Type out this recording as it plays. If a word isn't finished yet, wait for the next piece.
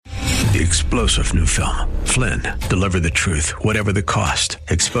The explosive new film, Flynn, deliver the truth, whatever the cost,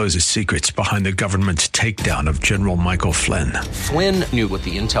 exposes secrets behind the government's takedown of General Michael Flynn. Flynn knew what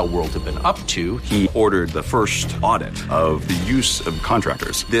the intel world had been up to. He ordered the first audit of the use of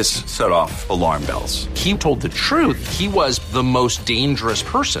contractors. This set off alarm bells. He told the truth. He was the most dangerous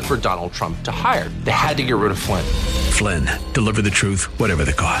person for Donald Trump to hire. They had to get rid of Flynn. Flynn, deliver the truth, whatever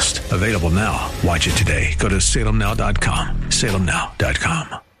the cost. Available now. Watch it today. Go to salemnow.com.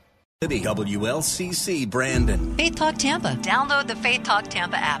 salemnow.com. WLCC Brandon. Faith Talk Tampa. Download the Faith Talk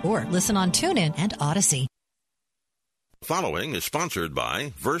Tampa app or listen on TuneIn and Odyssey. Following is sponsored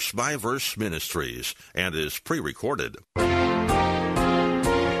by Verse Ministries and is pre-recorded.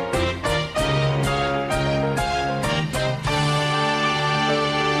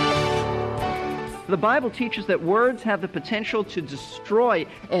 The Bible teaches that words have the potential to destroy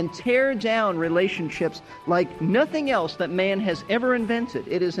and tear down relationships like nothing else that man has ever invented.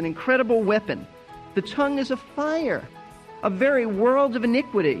 It is an incredible weapon. The tongue is a fire, a very world of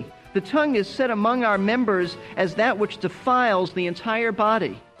iniquity. The tongue is set among our members as that which defiles the entire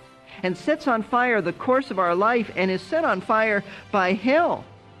body and sets on fire the course of our life and is set on fire by hell.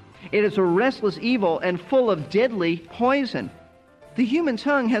 It is a restless evil and full of deadly poison. The human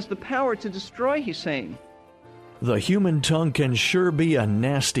tongue has the power to destroy, he's saying. The human tongue can sure be a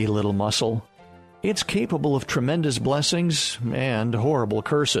nasty little muscle. It's capable of tremendous blessings and horrible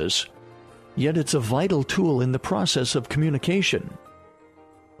curses. Yet it's a vital tool in the process of communication.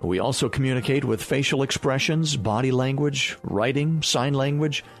 We also communicate with facial expressions, body language, writing, sign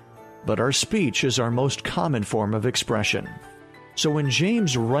language, but our speech is our most common form of expression. So when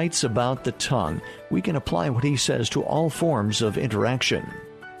James writes about the tongue, we can apply what he says to all forms of interaction.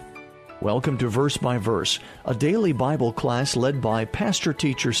 Welcome to Verse by Verse, a daily Bible class led by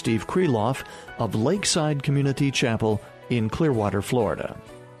pastor-teacher Steve Kreloff of Lakeside Community Chapel in Clearwater, Florida.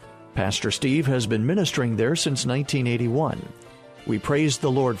 Pastor Steve has been ministering there since 1981. We praise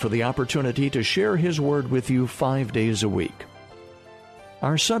the Lord for the opportunity to share His Word with you 5 days a week.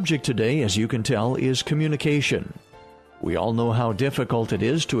 Our subject today, as you can tell, is communication. We all know how difficult it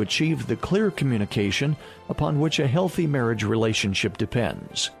is to achieve the clear communication upon which a healthy marriage relationship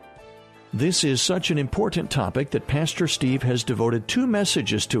depends. This is such an important topic that Pastor Steve has devoted 2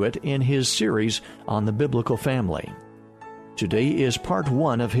 messages to it in his series on the biblical family. Today is part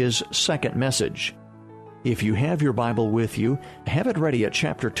 1 of his second message. If you have your Bible with you, have it ready at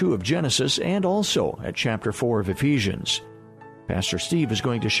chapter 2 of Genesis and also at chapter 4 of Ephesians. Pastor Steve is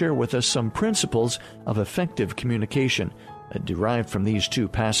going to share with us some principles of effective communication derived from these 2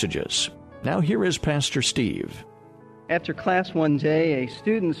 passages. Now here is Pastor Steve. After class one day, a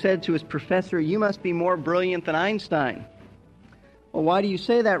student said to his professor, "You must be more brilliant than Einstein." "Well, why do you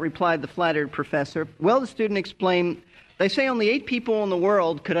say that?" replied the flattered professor. "Well," the student explained, "they say only 8 people in the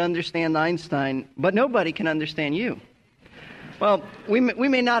world could understand Einstein, but nobody can understand you." Well, we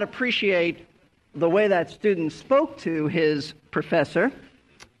may not appreciate the way that student spoke to his professor,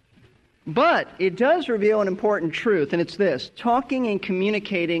 but it does reveal an important truth, and it's this: talking and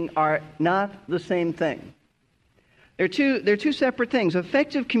communicating are not the same thing. They're two separate things.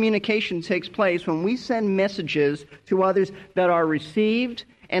 Effective communication takes place when we send messages to others that are received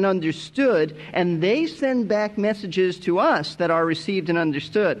and understood, and they send back messages to us that are received and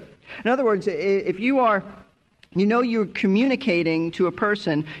understood. In other words, if you're communicating to a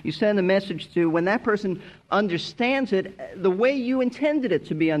person, you send a message to, when that person understands it the way you intended it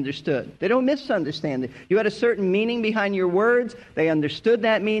to be understood. They don't misunderstand it. You had a certain meaning behind your words. They understood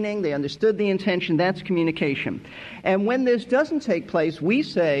that meaning. They understood the intention. That's communication. And when this doesn't take place, we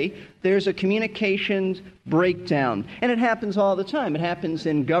say there's a communications breakdown. And it happens all the time. It happens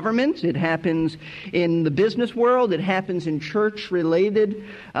in government. It happens in the business world. It happens in church-related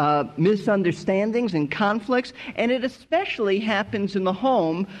misunderstandings and conflicts. And it especially happens in the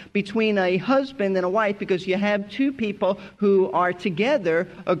home between a husband and a wife, because you have 2 people who are together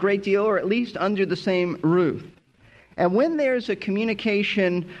a great deal, or at least under the same roof. And when there's a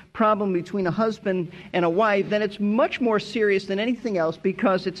communication problem between a husband and a wife, then it's much more serious than anything else,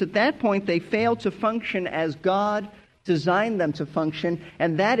 because it's at that point they fail to function as God designed them to function,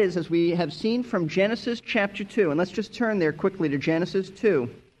 and that is, as we have seen from Genesis chapter 2. And let's just turn there quickly to Genesis 2.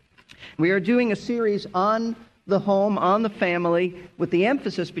 We are doing a series on the home, on the family, with the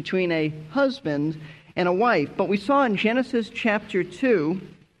emphasis between a husband and a wife. But we saw in Genesis chapter 2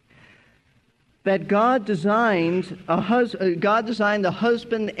 that God designed the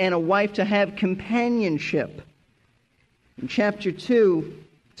husband and a wife to have companionship. In chapter 2,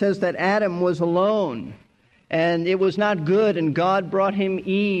 it says that Adam was alone, and it was not good, and God brought him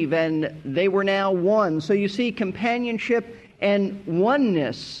Eve, and they were now one. So you see, companionship and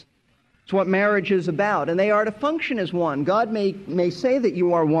oneness It's what marriage is about, and they are to function as one. God may say that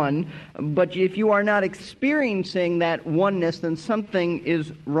you are one, but if you are not experiencing that oneness, then something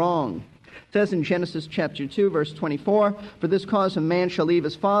is wrong. It says in Genesis chapter 2, verse 24, "For this cause a man shall leave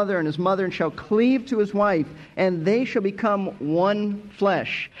his father and his mother and shall cleave to his wife, and they shall become one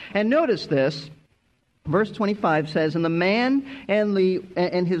flesh." And notice this, verse 25 says, "And the man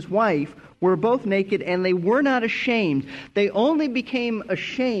and his wife were both naked, and they were not ashamed." They only became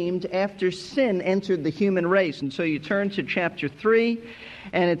ashamed after sin entered the human race. And so you turn to chapter 3,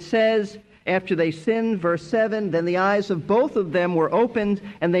 and it says, after they sinned, verse 7, "Then the eyes of both of them were opened,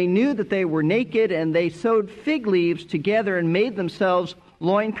 and they knew that they were naked, and they sewed fig leaves together and made themselves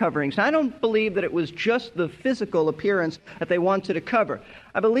loin coverings." I don't believe that it was just the physical appearance that they wanted to cover.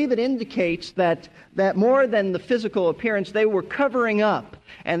 I believe it indicates that more than the physical appearance, they were covering up.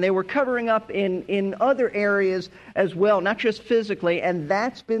 And they were covering up in other areas as well, not just physically. And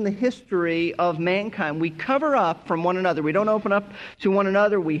that's been the history of mankind. We cover up from one another. We don't open up to one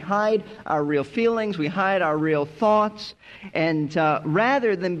another. We hide our real feelings. We hide our real thoughts. And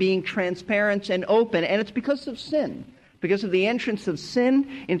rather than being transparent and open, and it's because of sin. Because of the entrance of sin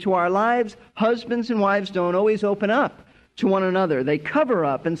into our lives, husbands and wives don't always open up to one another. They cover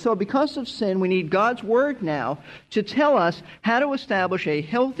up. And so because of sin, we need God's Word now to tell us how to establish a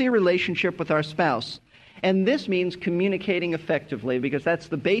healthy relationship with our spouse. And this means communicating effectively, because that's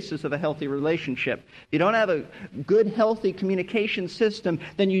the basis of a healthy relationship. If you don't have a good, healthy communication system,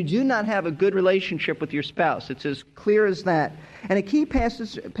 then you do not have a good relationship with your spouse. It's as clear as that. And a key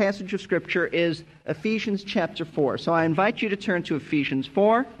passage of Scripture is Ephesians chapter 4. So I invite you to turn to Ephesians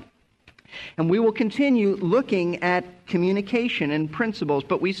 4. And we will continue looking at communication and principles.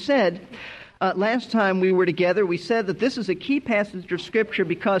 But we said, last time we were together, we said that this is a key passage of Scripture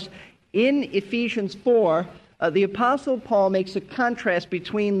because in Ephesians 4, the Apostle Paul makes a contrast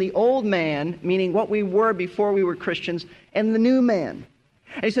between the old man, meaning what we were before we were Christians, and the new man.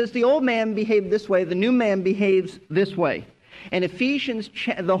 And he says the old man behaved this way, the new man behaves this way. And Ephesians,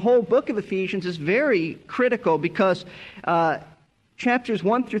 the whole book of Ephesians is very critical because chapters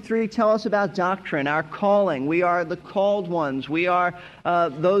 1 through 3 tell us about doctrine, our calling. We are the called ones. We are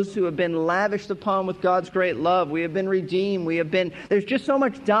those who have been lavished upon with God's great love. We have been redeemed. There's just so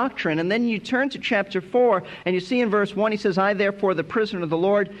much doctrine. And then you turn to chapter 4, and you see in verse 1, he says, "I therefore, the prisoner of the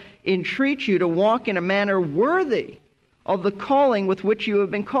Lord, entreat you to walk in a manner worthy of the calling with which you have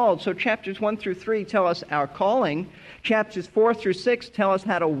been called." So chapters 1 through 3 tell us our calling. Chapters 4 through 6 tell us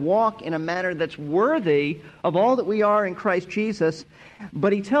how to walk in a manner that's worthy of all that we are in Christ Jesus.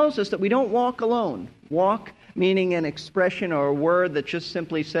 But he tells us that we don't walk alone. Walk meaning an expression or a word that just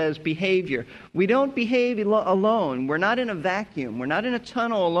simply says behavior. We don't behave alone. We're not in a vacuum. We're not in a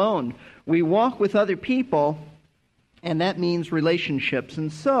tunnel alone. We walk with other people, and that means relationships.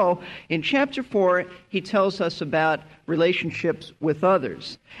 And so, in chapter 4, he tells us about relationships with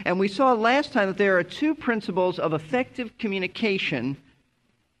others. And we saw last time that there are two principles of effective communication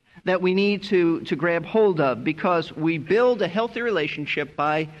that we need to grab hold of, because we build a healthy relationship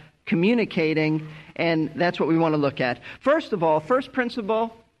by communicating, and that's what we want to look at. First of all, first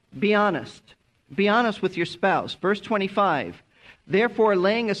principle, be honest. Be honest with your spouse. Verse 25, "Therefore,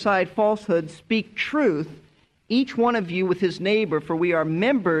 laying aside falsehood, speak truth, each one of you with his neighbor, for we are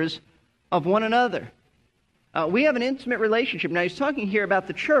members of one another." We have an intimate relationship. Now, he's talking here about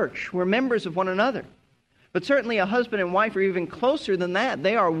the church. We're members of one another. But certainly a husband and wife are even closer than that.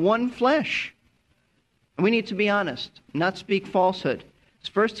 They are one flesh. And we need to be honest, not speak falsehood. This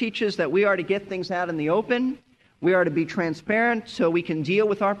verse teaches that we are to get things out in the open. We are to be transparent so we can deal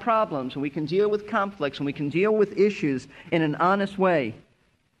with our problems, and we can deal with conflicts, and we can deal with issues in an honest way.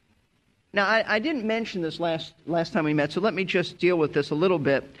 Now, I didn't mention this last time we met, so let me just deal with this a little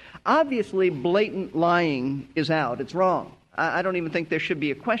bit. Obviously, blatant lying is out. It's wrong. I don't even think there should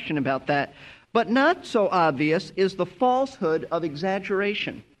be a question about that. But not so obvious is the falsehood of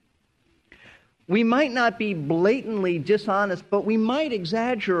exaggeration. We might not be blatantly dishonest, but we might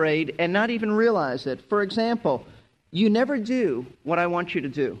exaggerate and not even realize it. For example, you never do what I want you to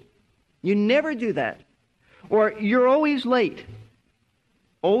do. You never do that. Or you're always late.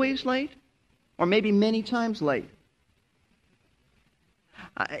 Always late? Or maybe many times late.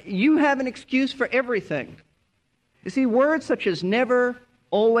 You have an excuse for everything. You see, words such as never,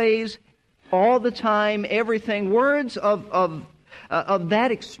 always, all the time, everything, words of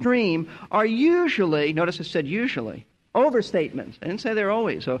that extreme are usually, notice I said usually, overstatements. I didn't say they're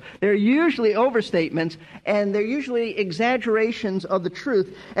always. So they're usually overstatements, and they're usually exaggerations of the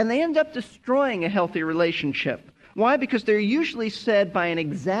truth, and they end up destroying a healthy relationship. Why? Because they're usually said by an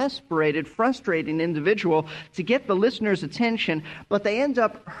exasperated, frustrating individual to get the listener's attention, but they end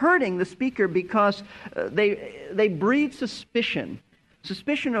up hurting the speaker because they breed suspicion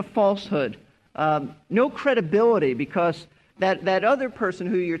of falsehood, no credibility, because that other person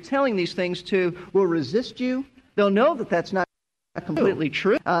who you're telling these things to will resist you. They'll know that that's not completely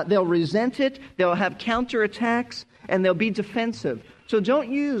true. They'll resent it. They'll have counterattacks, and they'll be defensive. So don't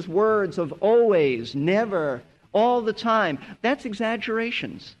use words of always, never, all the time. That's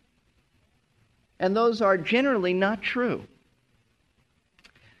exaggerations. And those are generally not true.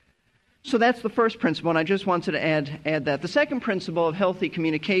 So that's the first principle, and I just wanted to add that. The second principle of healthy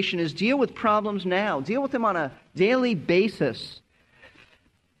communication is deal with problems now. Deal with them on a daily basis.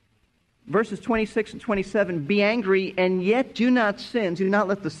 Verses 26 and 27, be angry and yet do not sin. Do not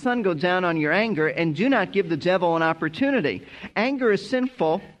let the sun go down on your anger, and do not give the devil an opportunity. Anger is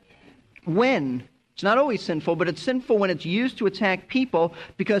sinful when, it's not always sinful, but it's sinful when it's used to attack people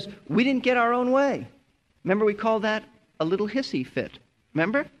because we didn't get our own way. Remember, we call that a little hissy fit.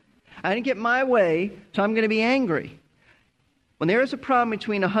 Remember? I didn't get my way, so I'm going to be angry. When there is a problem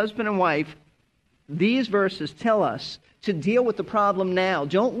between a husband and wife, these verses tell us to deal with the problem now.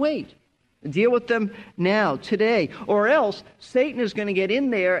 Don't wait. Deal with them now, today. Or else Satan is going to get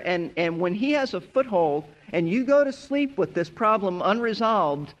in there, and when he has a foothold and you go to sleep with this problem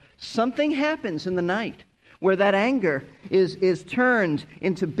unresolved, something happens in the night where that anger is turned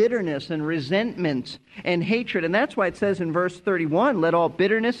into bitterness and resentment and hatred. And that's why it says in verse 31, let all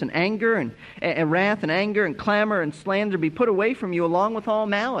bitterness and anger and wrath and anger and clamor and slander be put away from you along with all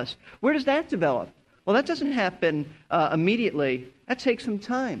malice. Where does that develop? Well, that doesn't happen immediately. That takes some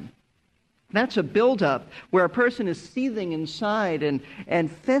time. That's a buildup where a person is seething inside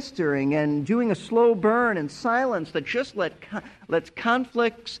and festering and doing a slow burn and silence that just lets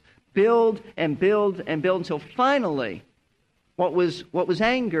conflicts build and build and build until finally what was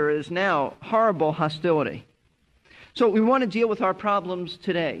anger is now horrible hostility. So we want to deal with our problems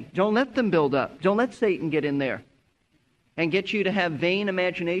today. Don't let them build up. Don't let Satan get in there and get you to have vain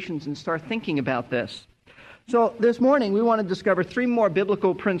imaginations and start thinking about this. So this morning we want to discover 3 more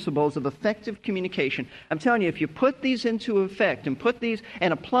biblical principles of effective communication. I'm telling you, if you put these into effect and put these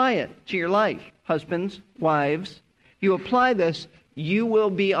and apply it to your life, husbands, wives, you apply this, you will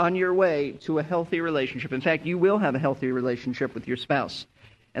be on your way to a healthy relationship. In fact, you will have a healthy relationship with your spouse.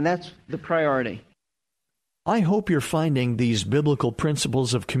 And that's the priority. I hope you're finding these biblical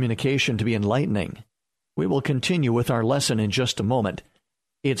principles of communication to be enlightening. We will continue with our lesson in just a moment.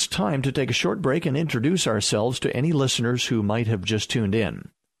 It's time to take a short break and introduce ourselves to any listeners who might have just tuned in.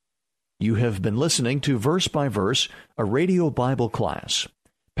 You have been listening to Verse by Verse, a radio Bible class.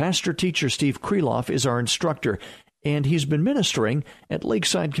 Pastor-teacher Steve Kreloff is our instructor, and he's been ministering at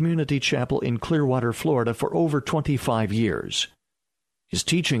Lakeside Community Chapel in Clearwater, Florida for over 25 years. His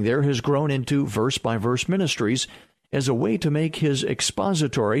teaching there has grown into verse-by-verse ministries as a way to make his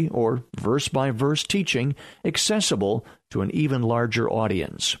expository or verse-by-verse teaching accessible to an even larger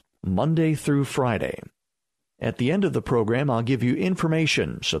audience, Monday through Friday. At the end of the program, I'll give you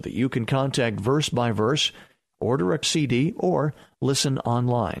information so that you can contact Verse by Verse, order a CD, or listen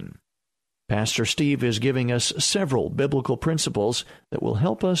online. Pastor Steve is giving us several biblical principles that will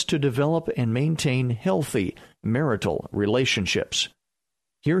help us to develop and maintain healthy marital relationships.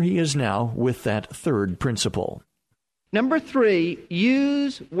 Here he is now with that third principle. Number 3,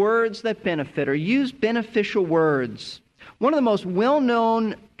 use words that benefit, or use beneficial words. One of the most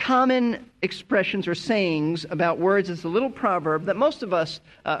well-known common expressions or sayings about words is a little proverb that most of us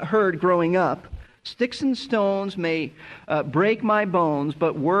heard growing up. Sticks and stones may break my bones,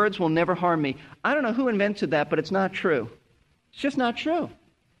 but words will never harm me. I don't know who invented that, but it's not true. It's just not true.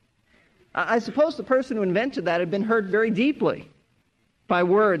 I suppose the person who invented that had been hurt very deeply by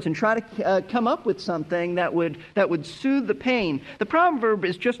words and try to come up with something that would soothe the pain. The proverb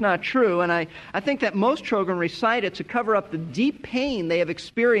is just not true, and I think that most children recite it to cover up the deep pain they have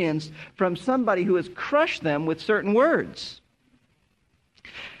experienced from somebody who has crushed them with certain words.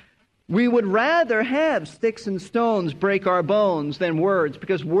 We would rather have sticks and stones break our bones than words,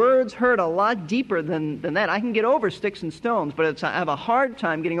 because words hurt a lot deeper than that. I can get over sticks and stones, but I have a hard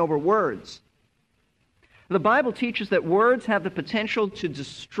time getting over words. The Bible teaches that words have the potential to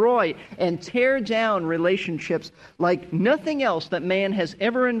destroy and tear down relationships like nothing else that man has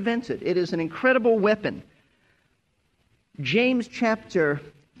ever invented. It is an incredible weapon. James chapter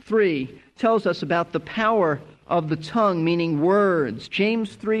 3 tells us about the power of the tongue, meaning words.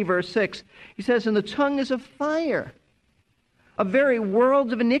 James 3 verse 6, he says, and the tongue is a fire, a very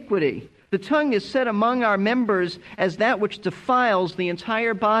world of iniquity. The tongue is set among our members as that which defiles the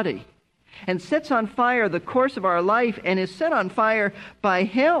entire body, and sets on fire the course of our life and is set on fire by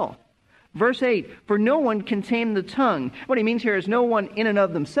hell. Verse 8, for no one can tame the tongue. What he means here is no one in and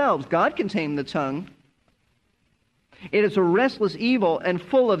of themselves. God can tame the tongue. It is a restless evil and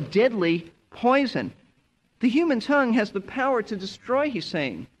full of deadly poison. The human tongue has the power to destroy, he's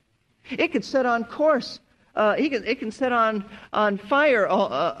saying. It could set on course. It can set on fire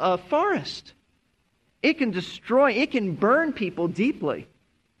a forest. It can destroy, it can burn people deeply.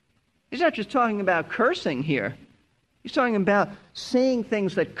 He's not just talking about cursing here. He's talking about saying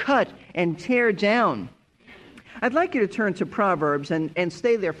things that cut and tear down. I'd like you to turn to Proverbs and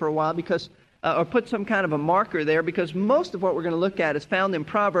stay there for a while because, or put some kind of a marker there, because most of what we're going to look at is found in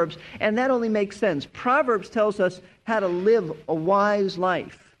Proverbs, and that only makes sense. Proverbs tells us how to live a wise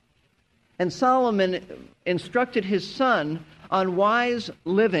life. And Solomon instructed his son on wise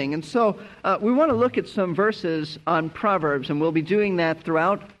living. And so we want to look at some verses on Proverbs, and we'll be doing that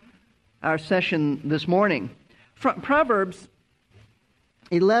throughout our session this morning. Proverbs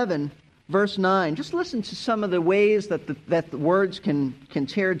 11, verse 9. Just listen to some of the ways that the words can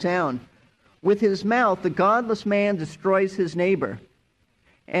tear down. With his mouth, the godless man destroys his neighbor,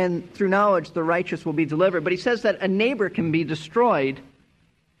 and through knowledge the righteous will be delivered. But he says that a neighbor can be destroyed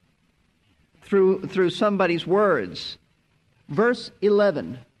through somebody's words. Verse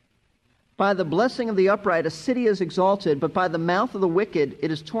 11. By the blessing of the upright, a city is exalted, but by the mouth of the wicked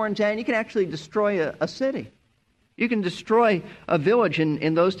it is torn down. You can actually destroy a city. You can destroy a village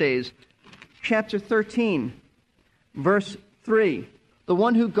in those days. Chapter 13, verse 3. The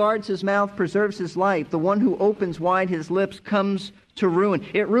one who guards his mouth preserves his life. The one who opens wide his lips comes to ruin.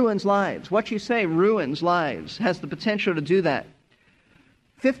 It ruins lives. What you say ruins lives, has the potential to do that.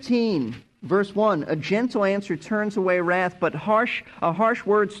 15, verse 1. A gentle answer turns away wrath, but a harsh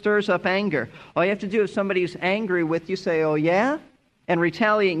word stirs up anger. All you have to do if somebody's angry with you, say, oh yeah? And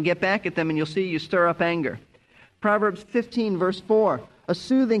retaliate and get back at them, and you'll see you stir up anger. Proverbs 15, verse 4. A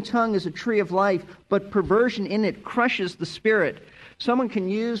soothing tongue is a tree of life, but perversion in it crushes the spirit. Someone can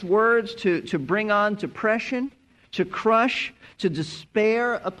use words to bring on depression, to crush, to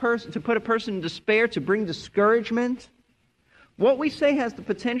despair a person, to put a person in despair, to bring discouragement. What we say has the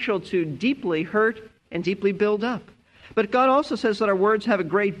potential to deeply hurt and deeply build up. But God also says that our words have a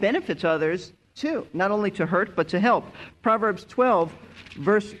great benefit to others, too. Not only to hurt, but to help. Proverbs 12,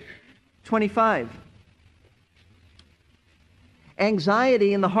 verse 25.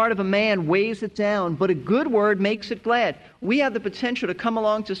 Anxiety in the heart of a man weighs it down, but a good word makes it glad. We have the potential to come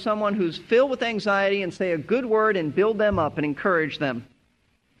along to someone who's filled with anxiety and say a good word and build them up and encourage them.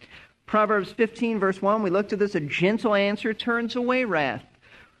 Proverbs 15, verse 1, we looked at this. A gentle answer turns away wrath.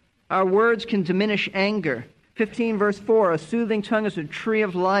 Our words can diminish anger. 15, verse 4, a soothing tongue is a tree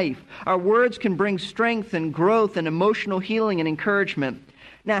of life. Our words can bring strength and growth and emotional healing and encouragement.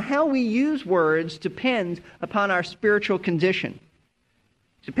 Now, how we use words depends upon our spiritual condition.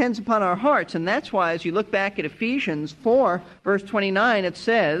 Depends upon our hearts, and that's why as you look back at Ephesians 4, verse 29, it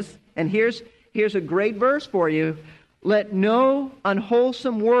says, and here's a great verse for you, let no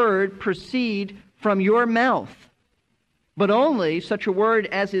unwholesome word proceed from your mouth, but only such a word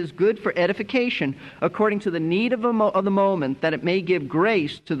as is good for edification, according to the need of the moment, that it may give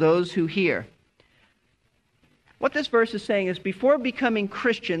grace to those who hear. What this verse is saying is before becoming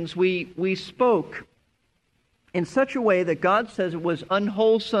Christians, we spoke in such a way that God says it was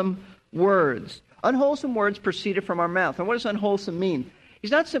unwholesome words. Unwholesome words proceeded from our mouth. And what does unwholesome mean?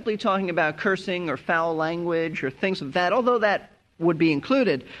 He's not simply talking about cursing or foul language or things of that, although that would be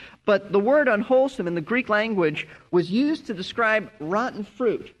included. But the word unwholesome in the Greek language was used to describe rotten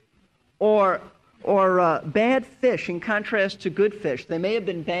fruit or bad fish in contrast to good fish. They may have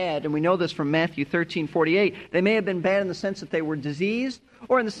been bad, and we know this from Matthew 13:48. They may have been bad in the sense that they were diseased,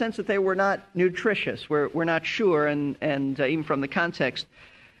 or in the sense that they were not nutritious. We're not sure, and even from the context.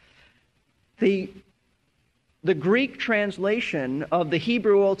 The Greek translation of the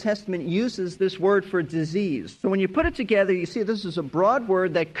Hebrew Old Testament uses this word for disease. So when you put it together, you see this is a broad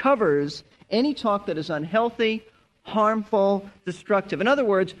word that covers any talk that is unhealthy, harmful, destructive. In other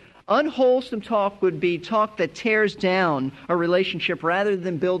words, unwholesome talk would be talk that tears down a relationship rather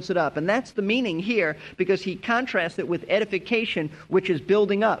than builds it up. And that's the meaning here, because he contrasts it with edification, which is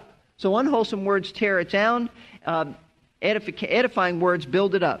building up. So unwholesome words tear it down, edifying words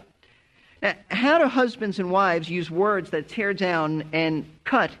build it up. Now, how do husbands and wives use words that tear down and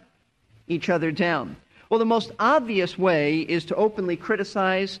cut each other down? Well, the most obvious way is to openly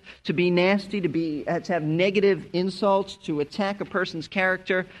criticize, to be nasty, to have negative insults, to attack a person's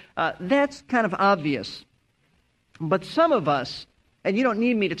character. That's kind of obvious. But some of us, and you don't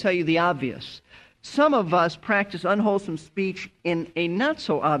need me to tell you the obvious, Some of us practice unwholesome speech in a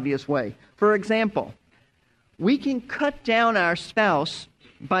not-so-obvious way. For example, we can cut down our spouse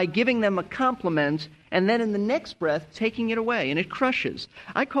by giving them a compliment and then in the next breath taking it away, and it crushes.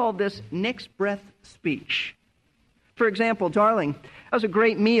 I call this next breath speech. For example, darling, that was a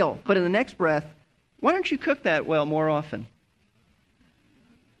great meal, but in the next breath, why don't you cook that well more often?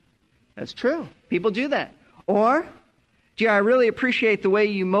 That's true. People do that. Or, gee, I really appreciate the way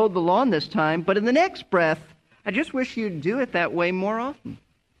you mowed the lawn this time, but in the next breath, I just wish you'd do it that way more often.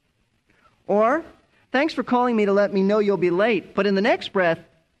 Or, thanks for calling me to let me know you'll be late, but in the next breath,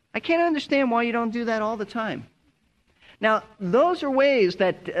 I can't understand why you don't do that all the time. Now, those are ways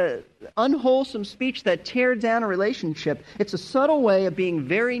that unwholesome speech that tear down a relationship. It's a subtle way of being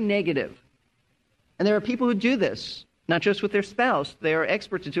very negative. And there are people who do this, not just with their spouse. They are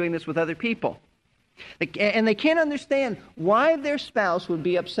experts at doing this with other people. And they can't understand why their spouse would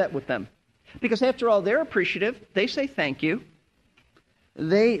be upset with them. Because after all, they're appreciative. They say thank you.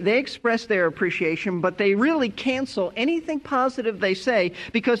 They express their appreciation, but they really cancel anything positive they say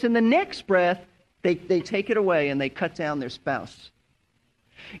because in the next breath, they take it away and they cut down their spouse.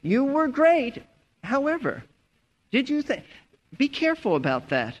 You were great. However, did you think? Be careful about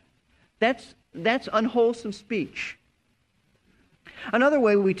that. That's unwholesome speech. Another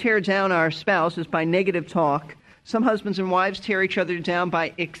way we tear down our spouse is by negative talk. Some husbands and wives tear each other down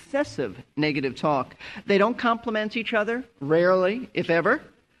by excessive negative talk. They don't compliment each other, rarely, if ever,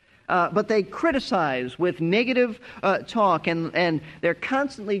 but they criticize with negative talk, and they're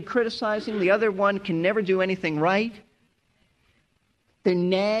constantly criticizing. The other one can never do anything right. They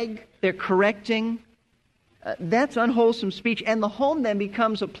nag, they're correcting. That's unwholesome speech, and the home then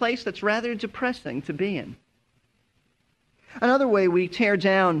becomes a place that's rather depressing to be in. Another way we tear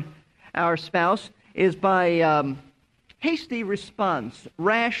down our spouse is by hasty response,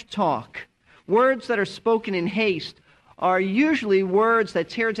 rash talk. Words that are spoken in haste are usually words that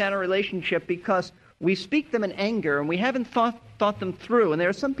tear down a relationship because we speak them in anger and we haven't thought them through. And there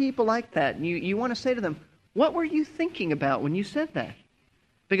are some people like that. And you want to say to them, what were you thinking about when you said that?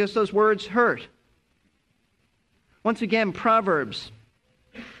 Because those words hurt. Once again, Proverbs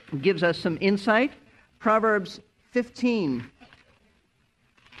gives us some insight. Proverbs 15,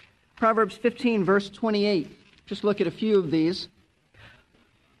 verse 28. Just look at a few of these.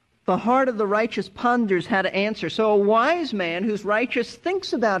 The heart of the righteous ponders how to answer. So a wise man who's righteous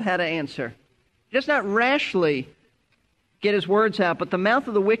thinks about how to answer. He does not rashly get his words out, but the mouth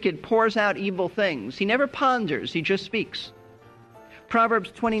of the wicked pours out evil things. He never ponders, he just speaks.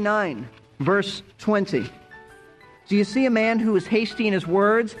 Proverbs 29, verse 20. Do you see a man who is hasty in his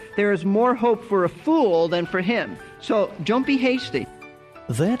words? There is more hope for a fool than for him. So don't be hasty.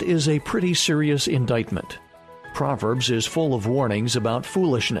 That is a pretty serious indictment. Proverbs is full of warnings about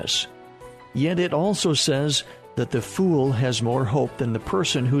foolishness. Yet it also says that the fool has more hope than the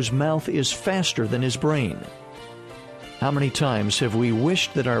person whose mouth is faster than his brain. How many times have we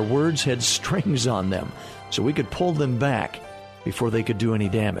wished that our words had strings on them so we could pull them back before they could do any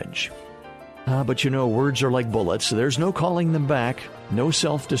damage? But you know, words are like bullets. There's no calling them back, no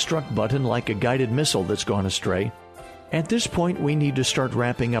self-destruct button like a guided missile that's gone astray. At this point, we need to start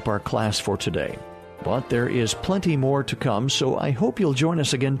wrapping up our class for today. But there is plenty more to come, so I hope you'll join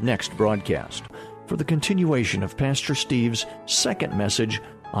us again next broadcast for the continuation of Pastor Steve's second message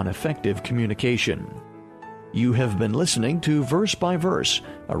on effective communication. You have been listening to Verse by Verse,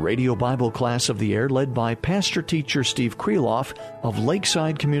 a radio Bible class of the air led by pastor-teacher Steve Kreloff of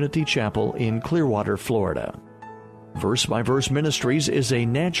Lakeside Community Chapel in Clearwater, Florida. Verse by Verse Ministries is a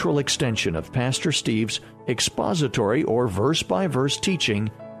natural extension of Pastor Steve's expository or verse by verse teaching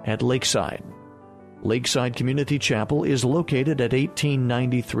at Lakeside. Lakeside Community Chapel is located at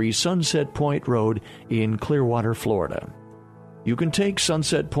 1893 Sunset Point Road in Clearwater, Florida. You can take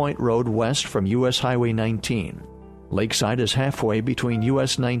Sunset Point Road west from U.S. Highway 19. Lakeside is halfway between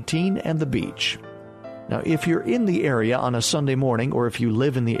U.S. 19 and the beach. Now, if you're in the area on a Sunday morning, or if you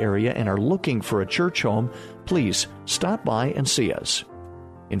live in the area and are looking for a church home, please stop by and see us.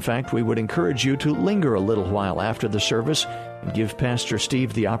 In fact, we would encourage you to linger a little while after the service and give Pastor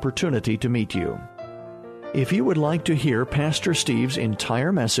Steve the opportunity to meet you. If you would like to hear Pastor Steve's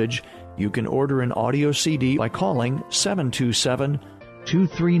entire message, you can order an audio CD by calling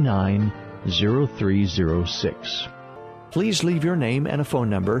 727-239-0306. Please leave your name and a phone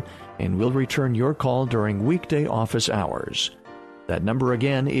number, and we'll return your call during weekday office hours. That number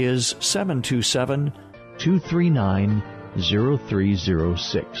again is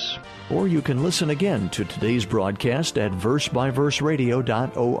 727-239-0306. Or you can listen again to today's broadcast at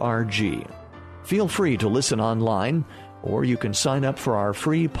versebyverseradio.org. Feel free to listen online or you can sign up for our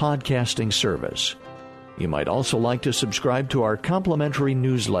free podcasting service. You might also like to subscribe to our complimentary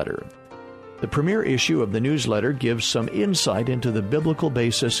newsletter. The premier issue of the newsletter gives some insight into the biblical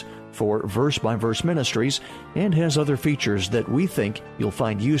basis for Verse by Verse Ministries and has other features that we think you'll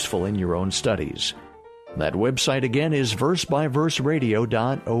find useful in your own studies. That website again is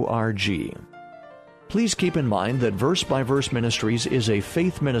versebyverseradio.org. Please keep in mind that Verse by Verse Ministries is a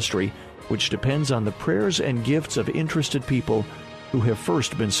faith ministry which depends on the prayers and gifts of interested people who have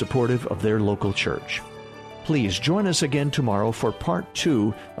first been supportive of their local church. Please join us again tomorrow for Part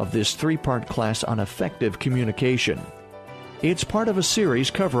 2 of this 3-part class on effective communication. It's part of a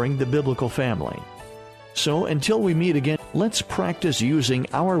series covering the biblical family. So until we meet again, let's practice using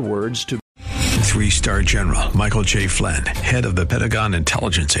our words to 3-star General Michael J. Flynn, head of the Pentagon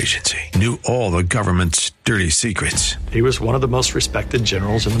Intelligence Agency, knew all the government's dirty secrets. He was one of the most respected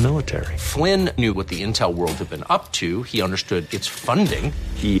generals in the military. Flynn knew what the intel world had been up to. He understood its funding.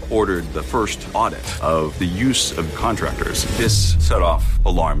 He ordered the first audit of the use of contractors. This set off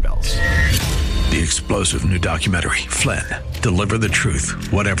alarm bells. The explosive new documentary, Flynn, Deliver the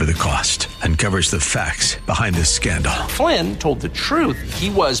Truth, Whatever the Cost, uncovers the facts behind this scandal. Flynn told the truth. He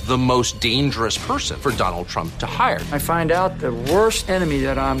was the most dangerous person for Donald Trump to hire. I find out the worst enemy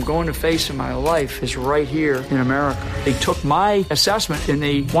that I'm going to face in my life is right here in America. They took my assessment and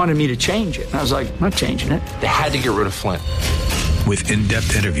they wanted me to change it. And I was like, I'm not changing it. They had to get rid of Flynn. With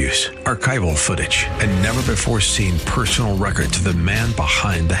in-depth interviews, archival footage, and never-before-seen personal records of the man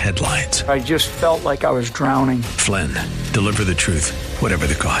behind the headlines. I just felt like I was drowning. Flynn, Deliver the Truth, Whatever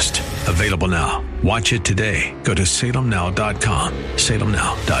the Cost. Available now. Watch it today. Go to salemnow.com.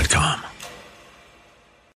 salemnow.com.